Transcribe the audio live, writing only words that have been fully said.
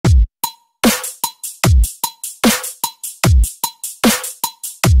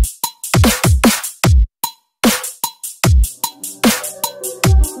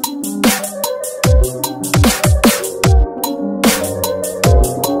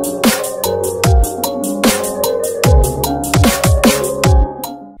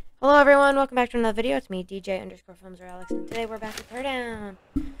welcome back to another video. It's me, DJ_Films or Alex, and today we're back to teardown.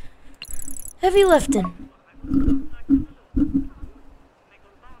 Heavy lifting.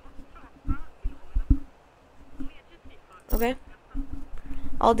 Okay.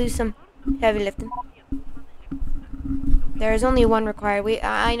 I'll do some heavy lifting. There is only one required.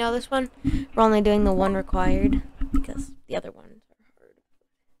 I know this one. We're only doing the one required because the other ones are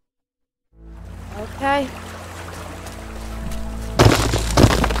hard. Okay.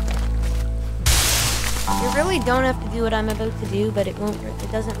 You really don't have to do what I'm about to do, but it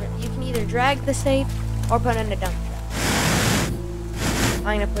doesn't. You can either drag the safe or put it in a dump truck.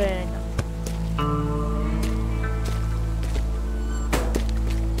 I'm gonna put it in a dump truck.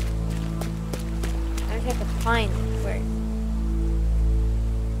 I just have to find it. Where?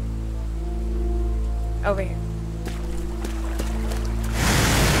 Over here.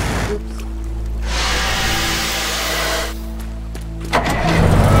 Oops.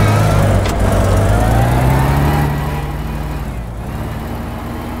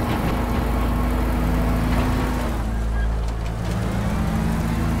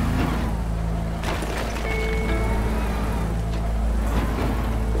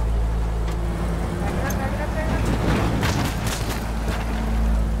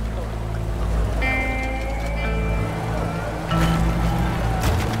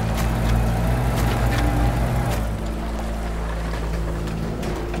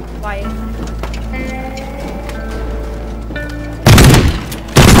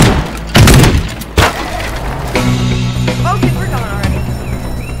 Okay, we're going already.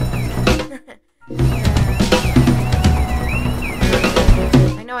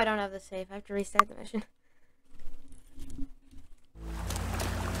 I know I don't have the save. I have to restart the mission.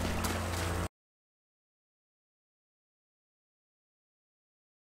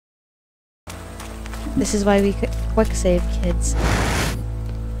 This is why we quick save, kids.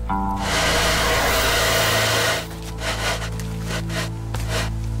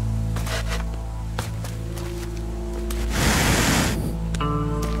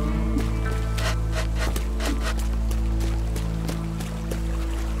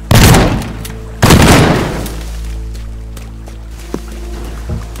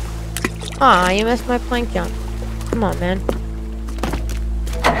 Aw, you missed my plank jump. Come on, man.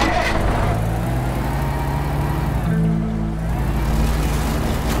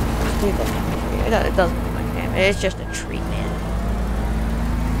 It doesn't look like damage. It's just a tree, man.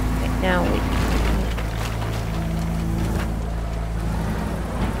 Okay, now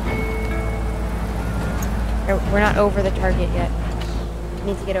we're not over the target yet. We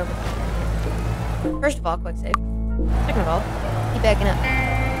need to get over the target. First of all, quick save. Second of all, keep backing up.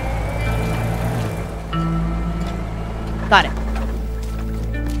 Got it.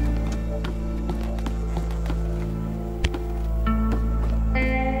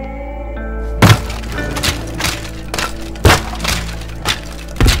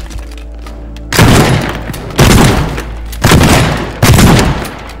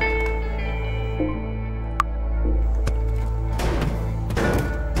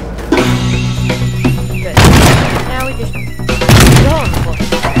 Good. Now we just go on the floor.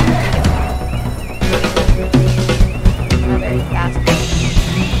 Very fast.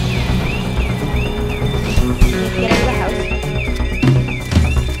 Get out of the house.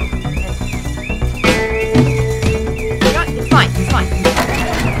 No, it's fine. It's fine.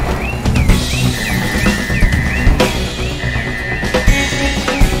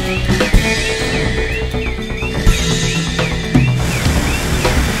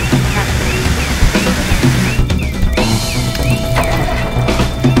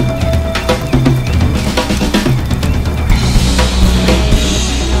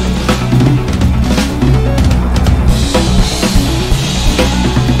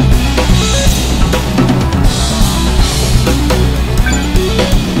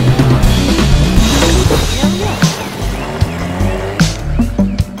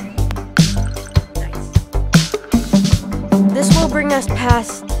 Bring us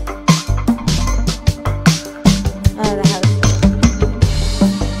past the house.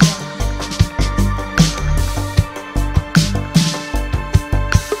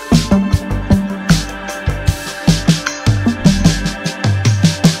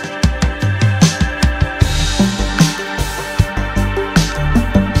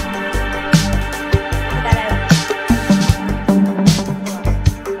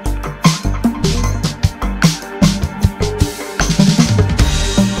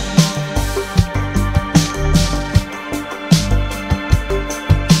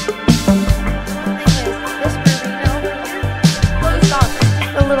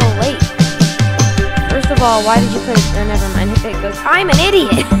 of all, why did you put it? Oh, never mind. It goes, I'm an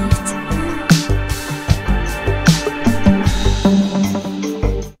idiot.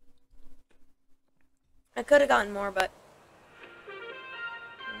 could have gotten more, but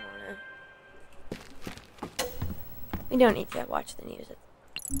we don't need to watch the news.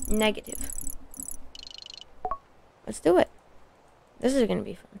 It's negative. Let's do it. This is gonna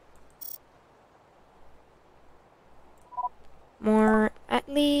be fun. More at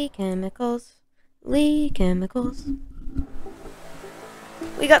Lee Chemicals. Lee Chemicals.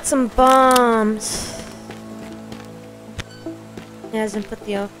 We got some bombs. He hasn't put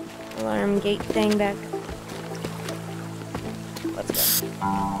the alarm gate thing back. Let's go.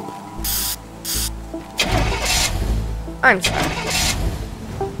 I'm sorry.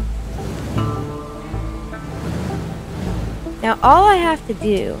 Now all I have to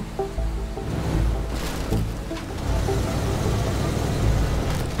do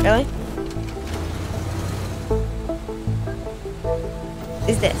really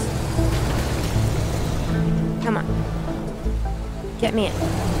is this. Come on. Get me in.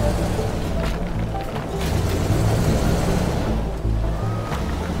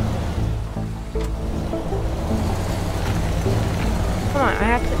 Come on, I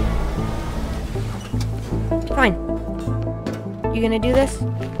have to. Fine. You gonna do this?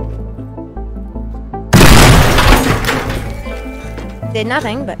 Did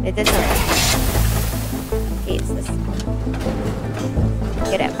nothing, but it did something. Okay, it's this.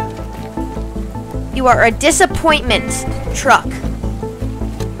 Get out. You are a disappointment, truck.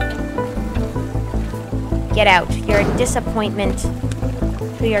 Get out. You're a disappointment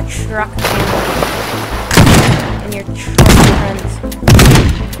to your truck family and your truck friends.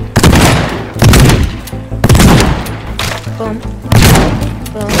 Boom.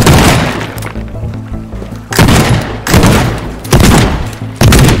 Boom.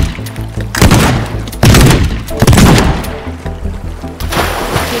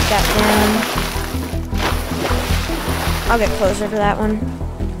 Keep that down. I'll get closer to that one.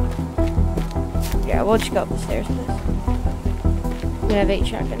 Yeah, we'll just go up the stairs, please. We have 8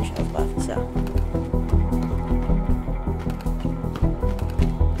 shotgun shells left, so.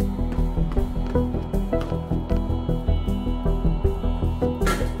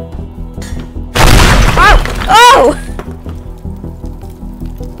 Oh!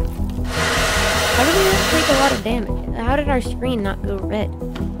 How did we not take a lot of damage? How did our screen not go red?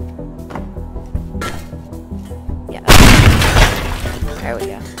 Yeah. There we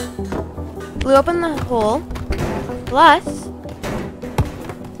go. Blew open the hole. Plus.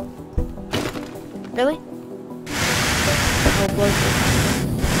 Really? Oh, blow through.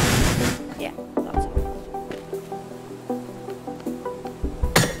 Yeah, thought so.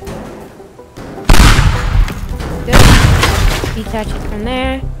 Good. Detach it from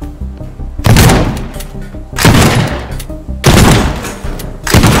there.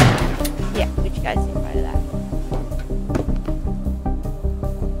 Yeah, which you guys think about that?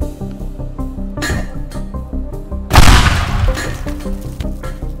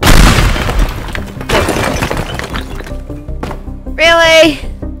 Really?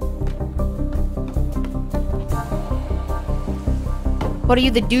 What are you,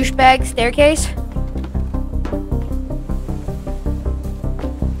 the douchebag staircase?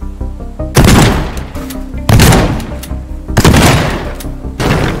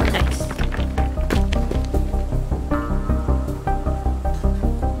 Nice.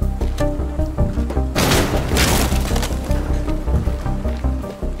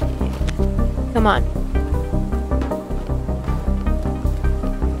 Come on.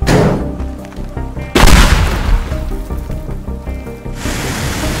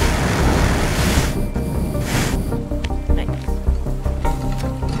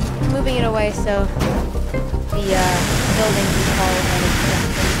 Moving it away so the building can fall without it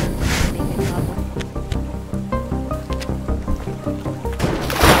making trouble.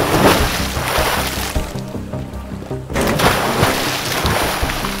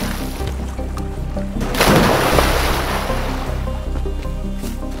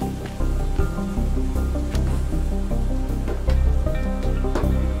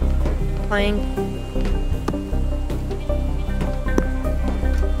 Playing.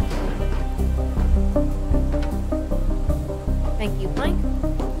 Thank you, Plank.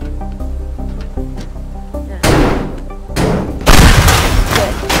 Good.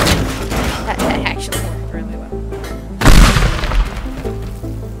 That actually worked really well.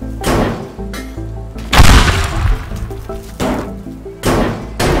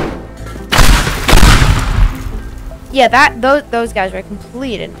 Yeah, those guys were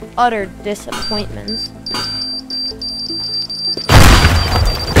complete and utter disappointments.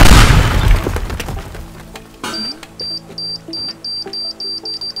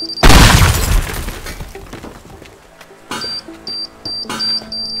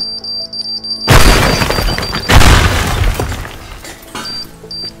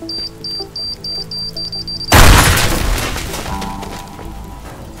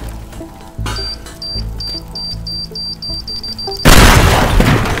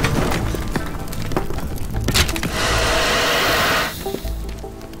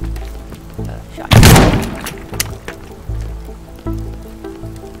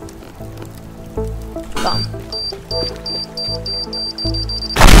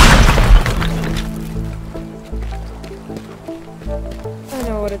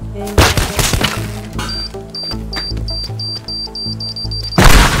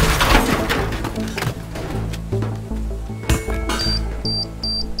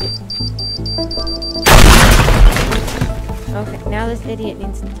 Okay, now this idiot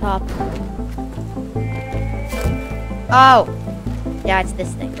needs to top. Oh! Yeah, it's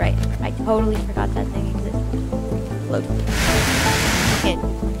this thing, right. I totally forgot that thing existed. Load. In.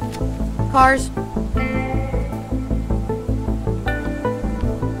 Cars.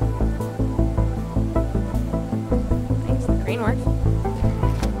 Thanks, the green works.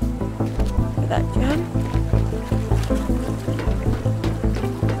 For that gem.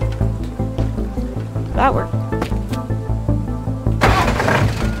 That worked.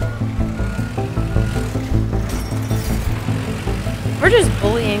 We're just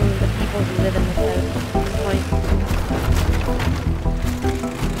bullying the people who live in the code at this point.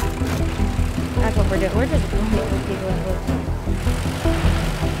 That's what we're doing. We're just bullying the people that live there.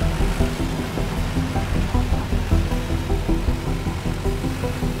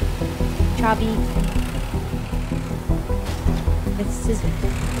 Chubby. It's scissors.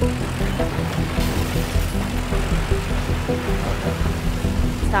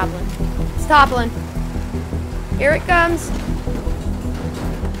 Stoplin. Stoplin. Here it comes.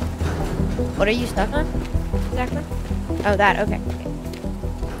 What are you stuck on? Exactly? Oh, that. Okay.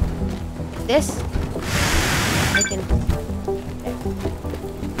 This. I can.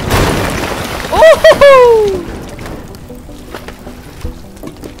 Oh!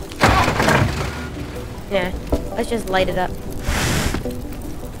 Yeah. Let's just light it up.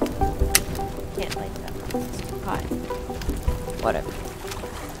 Can't light it up. It's too hot. Whatever.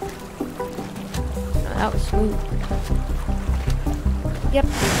 Oh, that was smooth. Yep.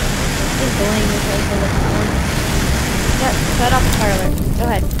 Just bullying the place all the time. Yep, shut up, parlor. Go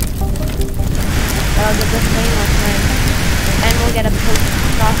ahead. I'll get this thing on time. And we'll get a post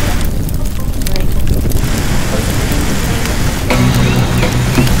process. Like, post thing.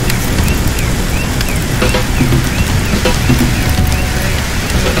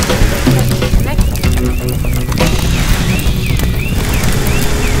 Next.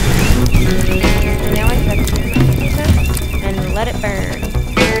 And now I set it and let it burn.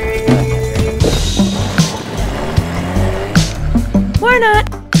 Or not.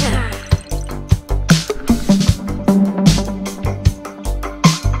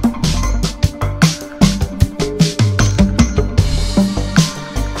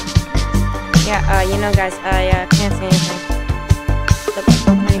 Yeah, you know, guys, I can't see anything. Except a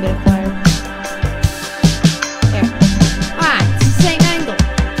tiny bit of fire. There. Ah, it's the same angle.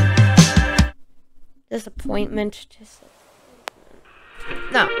 Disappointment. Just.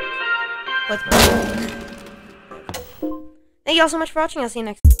 No. What's my... Thank you all so much for watching. I'll see you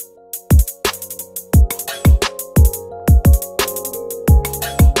next time.